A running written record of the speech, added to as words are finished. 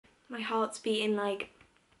My heart's beating like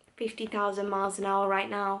 50,000 miles an hour right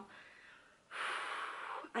now.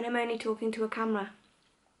 And I'm only talking to a camera.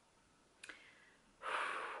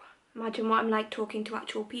 Imagine what I'm like talking to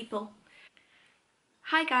actual people.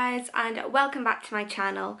 Hi guys, and welcome back to my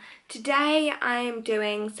channel. Today I'm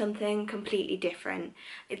doing something completely different.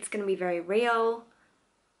 It's going to be very real.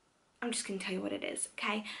 I'm just going to tell you what it is,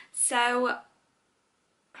 okay? So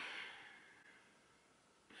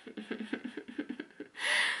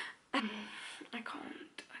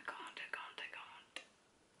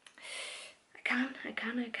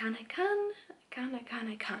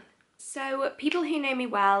I can. So people who know me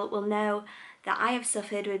well will know that I have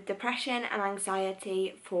suffered with depression and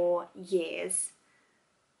anxiety for years,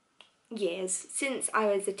 since I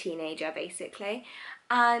was a teenager basically,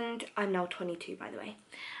 and I'm now 22 by the way.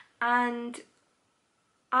 And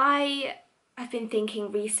I have been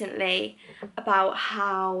thinking recently about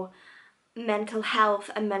how mental health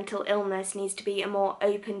and mental illness needs to be a more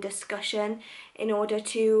open discussion in order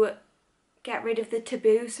to get rid of the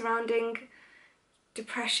taboo surrounding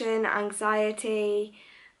depression, anxiety,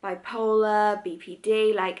 bipolar,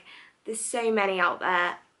 BPD. Like, there's so many out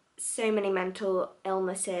there, so many mental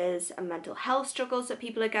illnesses and mental health struggles that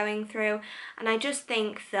people are going through, and I just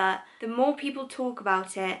think that the more people talk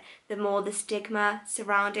about it, the more the stigma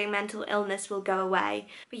surrounding mental illness will go away.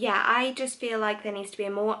 But yeah, I just feel like there needs to be a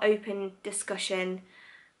more open discussion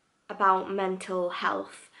about mental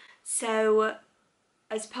health. So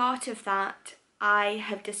as part of that, I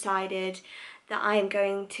have decided that I am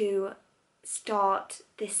going to start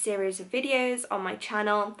this series of videos on my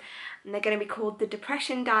channel, and they're going to be called the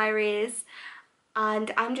Depression Diaries,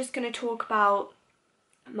 and I'm just going to talk about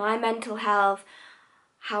my mental health,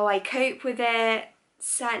 how I cope with it,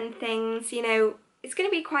 certain things, you know. It's going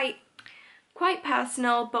to be quite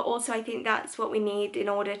personal, but also I think that's what we need in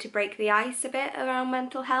order to break the ice a bit around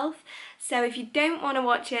mental health. So if you don't want to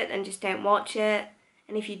watch it, then just don't watch it,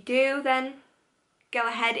 and if you do, then go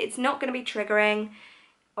ahead. It's not going to be triggering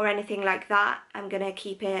or anything like that. I'm going to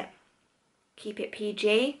keep it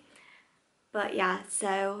PG. But yeah,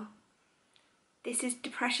 so this is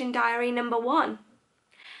Depression Diary number 1.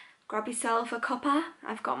 Grab yourself a cuppa.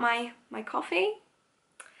 I've got my coffee,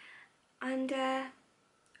 and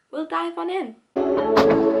we'll dive on in.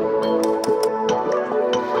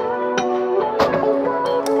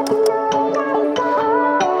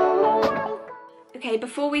 Okay,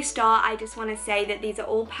 before we start, I just want to say that these are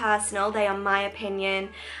all personal. They are my opinion.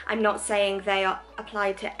 I'm not saying they are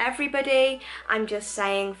applied to everybody. I'm just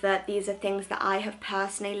saying that these are things that I have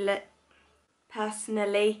personally, that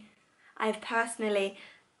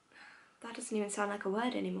doesn't even sound like a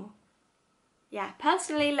word anymore. Yeah,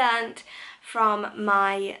 personally learnt from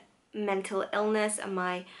my mental illness and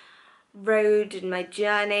my road and my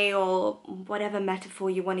journey, or whatever metaphor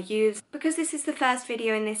you want to use. Because this is the first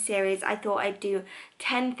video in this series, I thought I'd do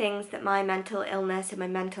 10 things that my mental illness and my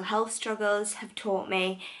mental health struggles have taught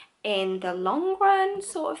me in the long run,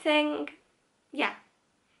 sort of thing. Yeah,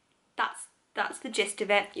 that's the gist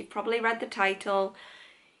of it. You've probably read the title.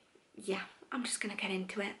 Yeah, I'm just gonna get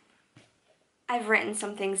into it. I've written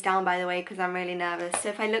some things down, by the way, because I'm really nervous. So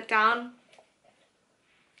if I look down,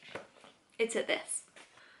 it's at this.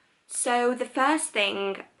 So the first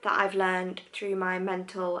thing that I've learned through my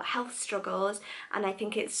mental health struggles, and I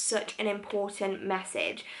think it's such an important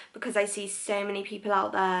message because I see so many people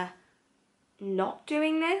out there not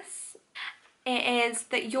doing this, it is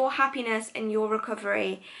that your happiness and your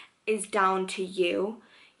recovery is down to you.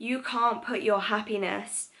 You can't put your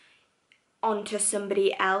happiness onto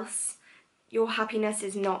somebody else. Your happiness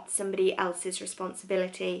is not somebody else's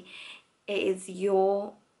responsibility. It is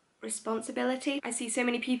your responsibility. I see so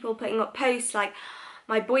many people putting up posts like,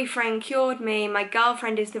 my boyfriend cured me, my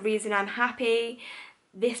girlfriend is the reason I'm happy,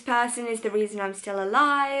 this person is the reason I'm still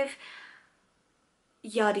alive,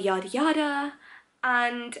 yada yada yada.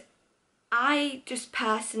 And I just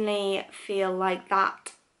personally feel like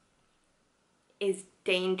that is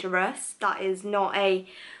dangerous. That is not a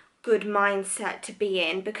good mindset to be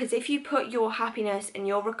in, because if you put your happiness and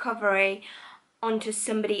your recovery onto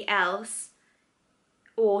somebody else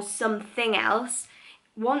or something else,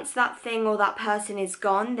 once that thing or that person is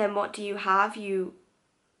gone, then what do you have? You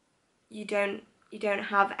don't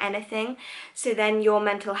have anything. So then your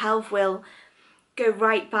mental health will go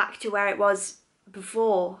right back to where it was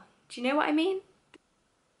before. Do you know what I mean?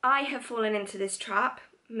 I have fallen into this trap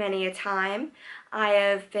many a time. I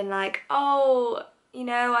have been like, oh, you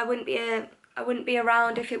know, I wouldn't be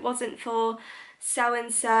around if it wasn't for so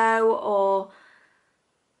and so, or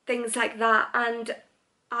things like that. And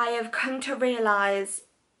I have come to realise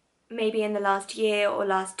maybe in the last year or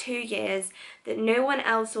last 2 years, that no one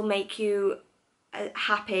else will make you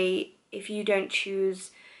happy if you don't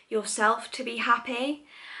choose yourself to be happy.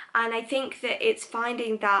 And I think that it's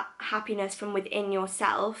finding that happiness from within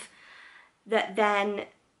yourself that then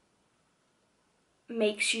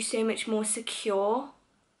makes you so much more secure,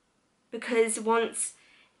 because once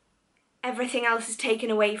everything else is taken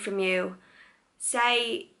away from you,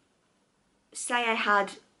 say I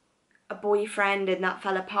had a boyfriend and that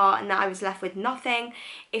fell apart and that I was left with nothing.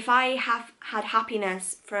 If I have had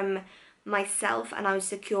happiness from myself and I was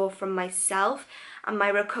secure from myself and my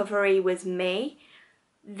recovery was me,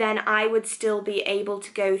 then I would still be able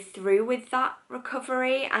to go through with that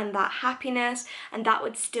recovery and that happiness, and that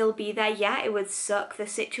would still be there. Yeah, it would suck, the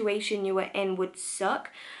situation you were in would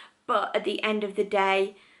suck, but at the end of the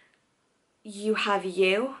day, you have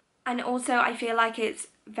you. And also I feel like it's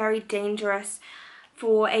very dangerous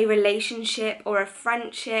for a relationship or a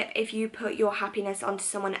friendship if you put your happiness onto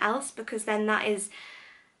someone else, because then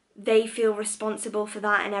they feel responsible for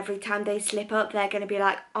that, and every time they slip up they're going to be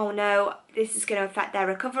like, oh no, this is going to affect their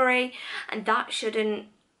recovery, and that shouldn't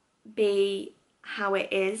be how it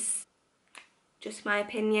is. Just my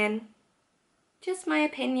opinion.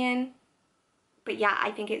 But yeah,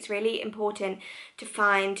 I think it's really important to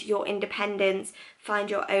find your independence, find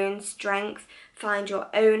your own strength, find your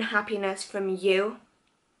own happiness from you.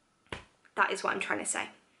 That is what I'm trying to say.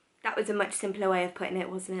 That was a much simpler way of putting it,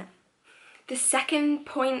 wasn't it? The second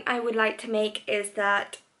point I would like to make is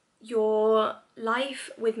that your life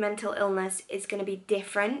with mental illness is going to be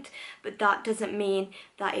different, but that doesn't mean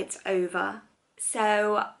that it's over.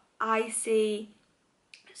 So I see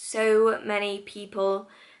so many people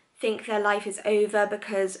think their life is over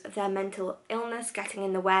because of their mental illness getting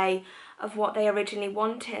in the way of what they originally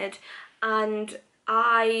wanted, and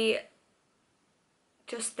I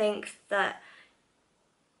just think that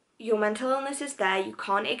your mental illness is there, you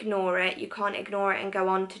can't ignore it and go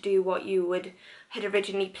on to do what you had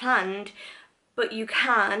originally planned, but you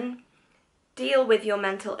can deal with your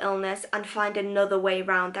mental illness and find another way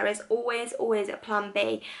round. There is always a plan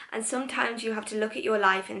B, and sometimes you have to look at your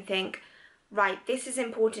life and think, right, this is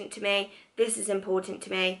important to me, this is important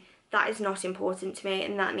to me, that is not important to me,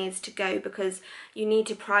 and that needs to go, because you need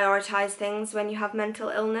to prioritise things when you have mental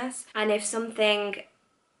illness. And if something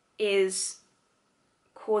is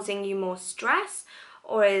causing you more stress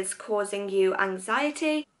or is causing you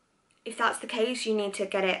anxiety, if that's the case, you need to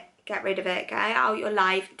get rid of it, get it out of your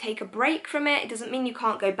life, take a break from it. It doesn't mean you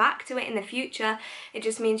can't go back to it in the future, it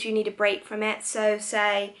just means you need a break from it. So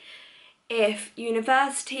say if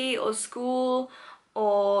university or school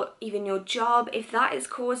or even your job, if that is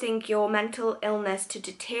causing your mental illness to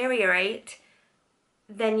deteriorate,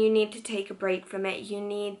 then you need to take a break from it. You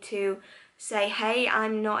need to say, hey,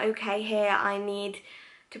 I'm not okay here, I need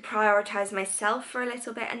to prioritise myself for a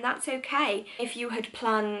little bit, and that's okay. If you had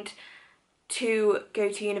planned to go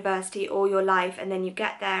to university all your life and then you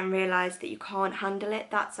get there and realise that you can't handle it,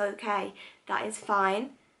 that's okay. That is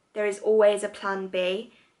fine. There is always a plan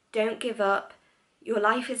B. Don't give up. Your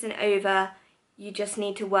life isn't over. You just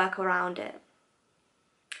need to work around it.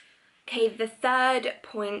 Okay, the third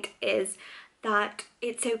point is that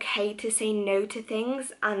it's okay to say no to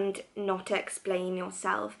things and not explain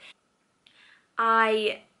yourself.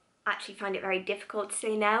 I actually find it very difficult to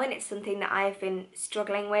say no, and it's something that I've been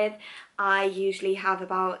struggling with. I usually have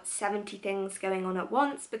about 70 things going on at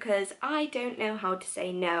once because I don't know how to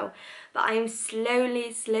say no. But I am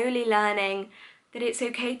slowly learning that it's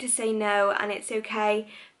okay to say no, and it's okay.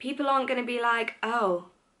 People aren't going to be like, oh,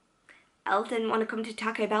 Elle didn't want to come to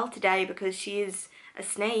Taco Bell today because she's a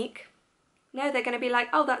snake. No, they're going to be like,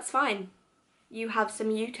 oh, that's fine. You have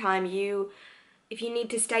some you time. If you need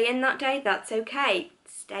to stay in that day, that's okay.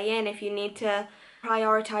 Stay in. If you need to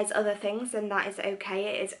prioritise other things, then that is okay.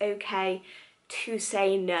 It is okay to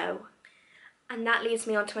say no. And that leads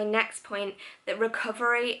me on to my next point, that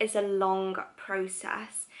recovery is a long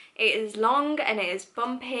process. It is long and it is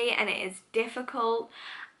bumpy and it is difficult,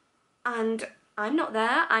 and I'm not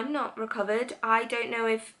there. I'm not recovered. I don't know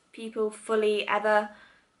if people fully ever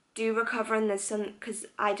do recover, and there's some, because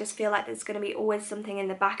I just feel like there's going to be always something in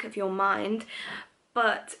the back of your mind.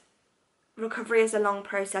 But recovery is a long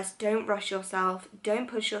process. Don't rush yourself. Don't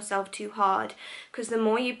push yourself too hard, because the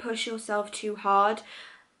more you push yourself too hard,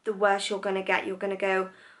 the worse you're going to get. You're going to go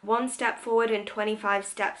one step forward and 25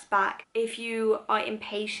 steps back. If you are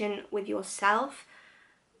impatient with yourself,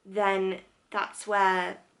 then that's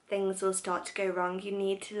where things will start to go wrong. You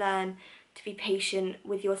need to learn to be patient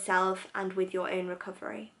with yourself and with your own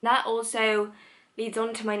recovery. That also leads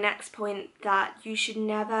on to my next point, that you should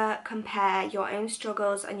never compare your own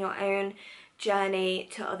struggles and your own journey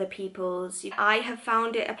to other people's. I have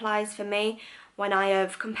found it applies for me when I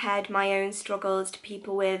have compared my own struggles to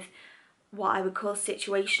people with what I would call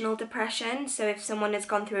situational depression. So if someone has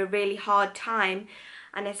gone through a really hard time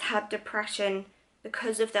and has had depression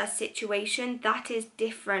because of their situation, that is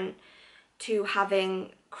different to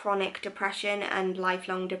having chronic depression and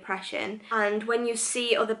lifelong depression. And when you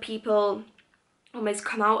see other people almost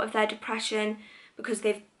come out of their depression because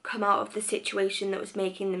they've come out of the situation that was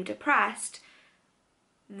making them depressed,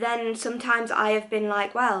 then sometimes I have been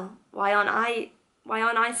like, well, why aren't I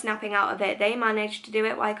snapping out of it? They managed to do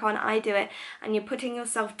it, why can't I do it? And you're putting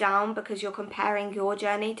yourself down because you're comparing your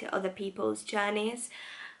journey to other people's journeys.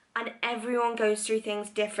 And everyone goes through things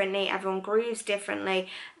differently, everyone grieves differently,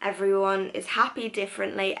 everyone is happy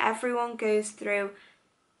differently, everyone goes through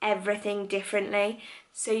everything differently.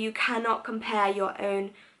 So you cannot compare your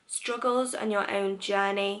own struggles and your own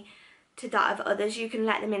journey to that of others. You can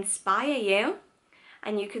let them inspire you,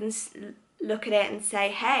 and you can look at it and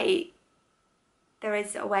say, hey, there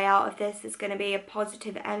is a way out of this, there's going to be a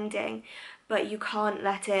positive ending, but you can't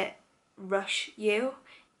let it rush you.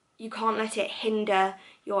 You can't let it hinder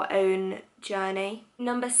your own journey.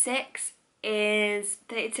 Number 6 is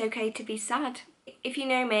that it's okay to be sad. If you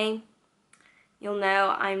know me, you'll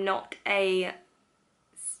know I'm not a...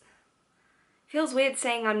 Feels weird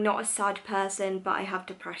saying I'm not a sad person, but I have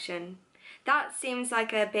depression. That seems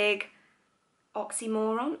like a big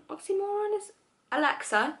oxymoron. Oxymoron is...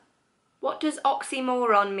 Alexa, what does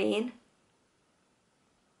oxymoron mean?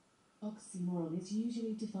 Oxymoron is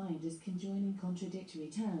usually defined as conjoining contradictory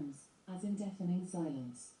terms, as in deafening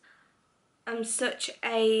silence. I'm such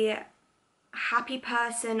a happy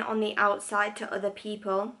person on the outside to other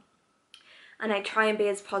people, and I try and be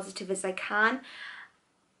as positive as I can,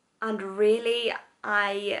 and really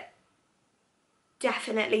I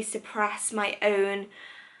definitely suppress my own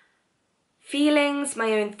feelings,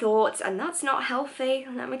 my own thoughts, and that's not healthy.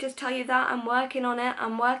 Let me just tell you that. I'm working on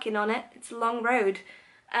it. It's a long road.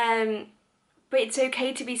 But it's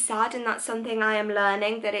okay to be sad, and that's something I am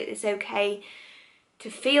learning, that it is okay to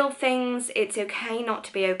feel things. It's okay not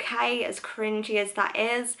to be okay, as cringy as that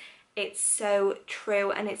is. It's so true,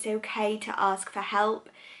 and it's okay to ask for help.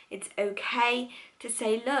 It's okay to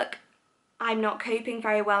say, look, I'm not coping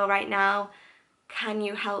very well right now. Can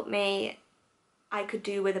you help me? I could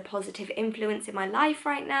do with a positive influence in my life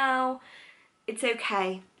right now. It's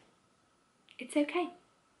okay. It's okay.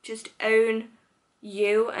 Just own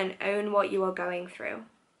you and own what you are going through.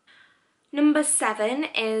 Number 7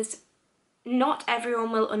 is not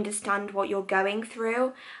everyone will understand what you're going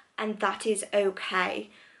through, and that is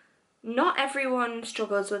okay. Not everyone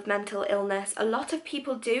struggles with mental illness. A lot of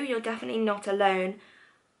people do. You're definitely not alone,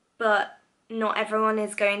 but not everyone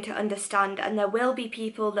is going to understand, and there will be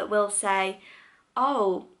people that will say,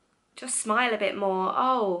 oh, just smile a bit more,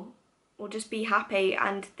 oh, or just be happy,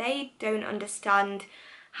 and they don't understand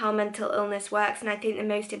how mental illness works. And I think the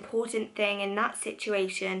most important thing in that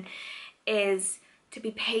situation is to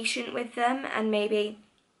be patient with them and maybe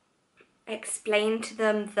explain to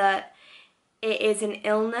them that it is an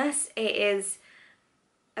illness, it is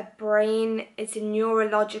a brain, it's a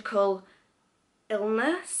neurological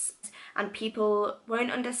illness, and people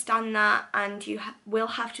won't understand that, and you will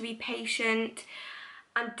have to be patient.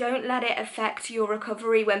 And don't let it affect your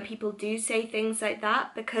recovery when people do say things like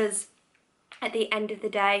that, because at the end of the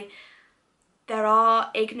day, there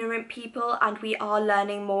are ignorant people, and we are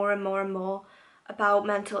learning more and more and more about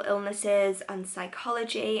mental illnesses and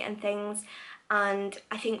psychology and things. And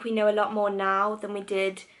I think we know a lot more now than we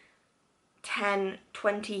did 10,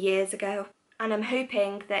 20 years ago. And I'm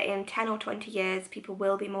hoping that in 10 or 20 years, people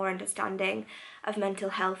will be more understanding of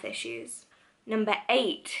mental health issues. Number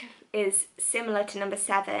 8 is similar to number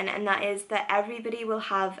 7, and that is that everybody will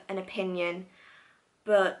have an opinion,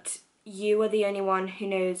 but you are the only one who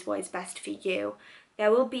knows what is best for you.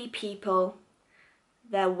 There will be people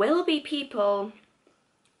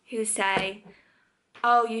who say,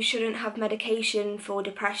 oh, you shouldn't have medication for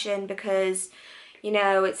depression because, you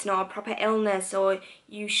know, it's not a proper illness, or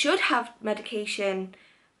you should have medication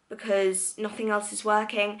because nothing else is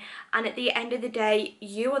working. And at the end of the day,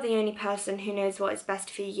 you are the only person who knows what is best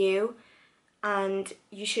for you, and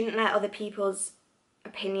you shouldn't let other people's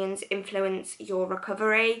opinions influence your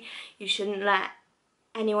recovery. You shouldn't let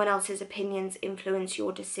anyone else's opinions influence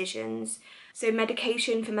your decisions. So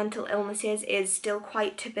medication for mental illnesses is still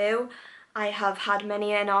quite taboo. I have had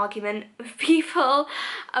many an argument with people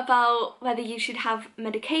about whether you should have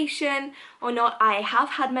medication or not. I have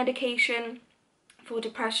had medication for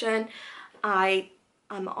depression. I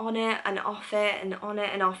am on it and off it and on it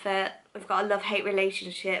and off it. We've got a love-hate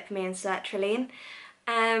relationship, me and sertraline.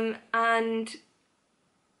 And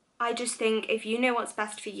I just think if you know what's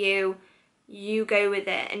best for you, you go with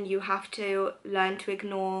it, and you have to learn to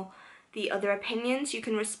ignore the other opinions. You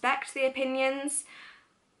can respect the opinions,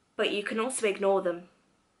 but you can also ignore them.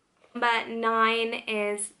 Number 9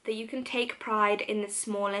 is that you can take pride in the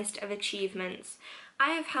smallest of achievements. I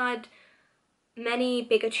have had many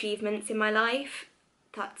big achievements in my life.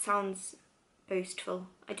 That sounds boastful.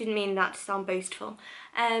 I didn't mean that to sound boastful.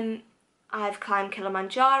 I've climbed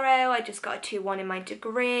Kilimanjaro. I just got a 2-1 in my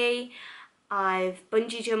degree. I've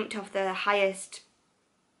bungee jumped off the highest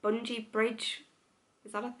bungee bridge.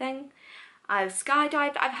 Is that a thing? I've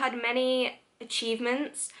skydived. I've had many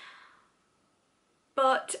achievements,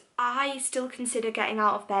 but I still consider getting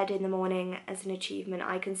out of bed in the morning as an achievement.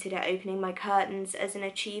 I consider opening my curtains as an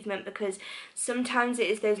achievement, because sometimes it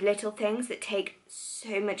is those little things that take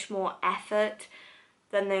so much more effort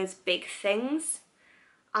than those big things.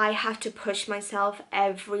 I have to push myself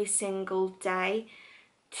every single day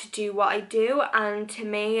to do what I do, and to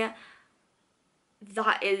me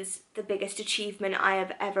that is the biggest achievement I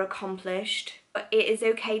have ever accomplished. But it is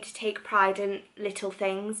okay to take pride in little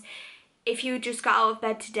things. If you just got out of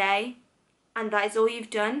bed today and that is all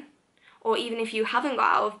you've done, or even if you haven't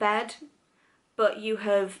got out of bed but you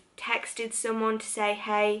have texted someone to say,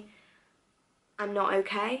 hey, I'm not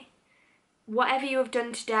okay, whatever you have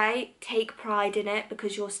done today, take pride in it,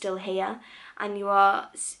 because you're still here and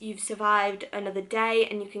you've survived another day,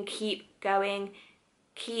 and you can keep going,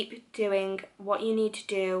 keep doing what you need to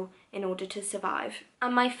do in order to survive.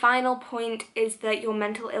 And my final point is that your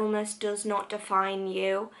mental illness does not define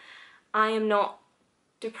you. I am not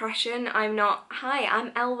depression. Hi,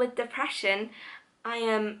 I'm Elle with depression. I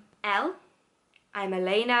am Elle. I'm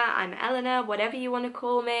Elena. I'm Eleanor, whatever you want to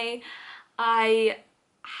call me. I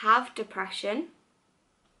have depression.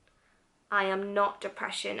 I am not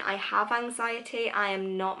depression. I have anxiety. I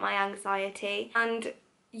am not my anxiety. And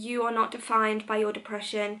you are not defined by your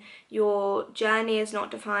depression. Your journey is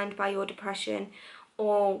not defined by your depression,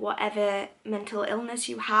 or whatever mental illness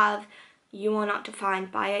you have. You are not defined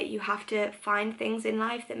by it. You have to find things in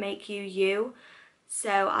life that make you you.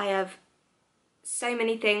 So I have so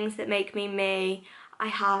many things that make me me. I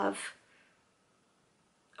have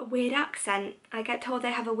a weird accent. I get told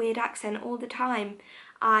I have a weird accent all the time.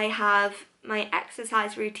 I have my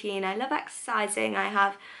exercise routine. I love exercising. I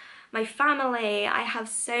have my family. I have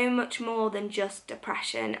so much more than just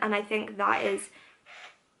depression, and I think that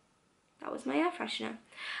was my air freshener.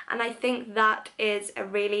 And I think that is a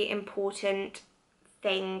really important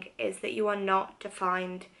thing, is that you are not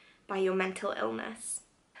defined by your mental illness.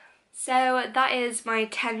 So that is my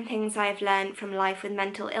 10 things I've learned from life with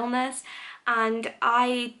mental illness. And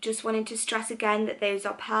I just wanted to stress again that those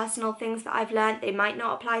are personal things that I've learned. They might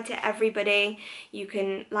not apply to everybody. You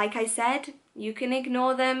can, like I said, you can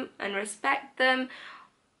ignore them and respect them,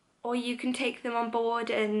 or you can take them on board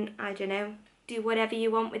and, I don't know, do whatever you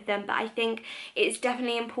want with them. But I think it's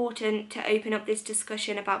definitely important to open up this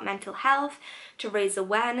discussion about mental health, to raise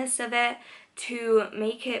awareness of it, to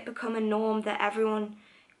make it become a norm that everyone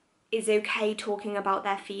is okay talking about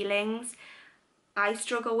their feelings. I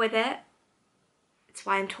struggle with it. It's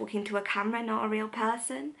why I'm talking to a camera, not a real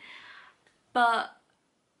person. But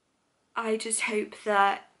I just hope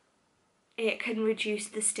that it can reduce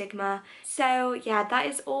the stigma. So yeah, that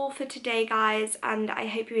is all for today, guys, and I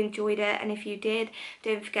hope you enjoyed it. And if you did,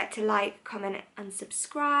 don't forget to like, comment and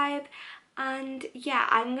subscribe. And yeah,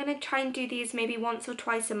 I'm gonna try and do these maybe once or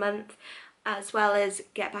twice a month, as well as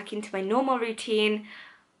get back into my normal routine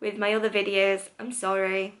with my other videos. I'm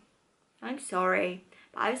sorry,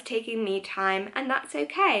 but I was taking me time, and that's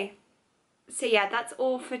okay. So yeah, that's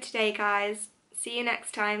all for today, guys. See you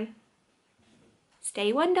next time.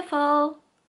 Stay wonderful.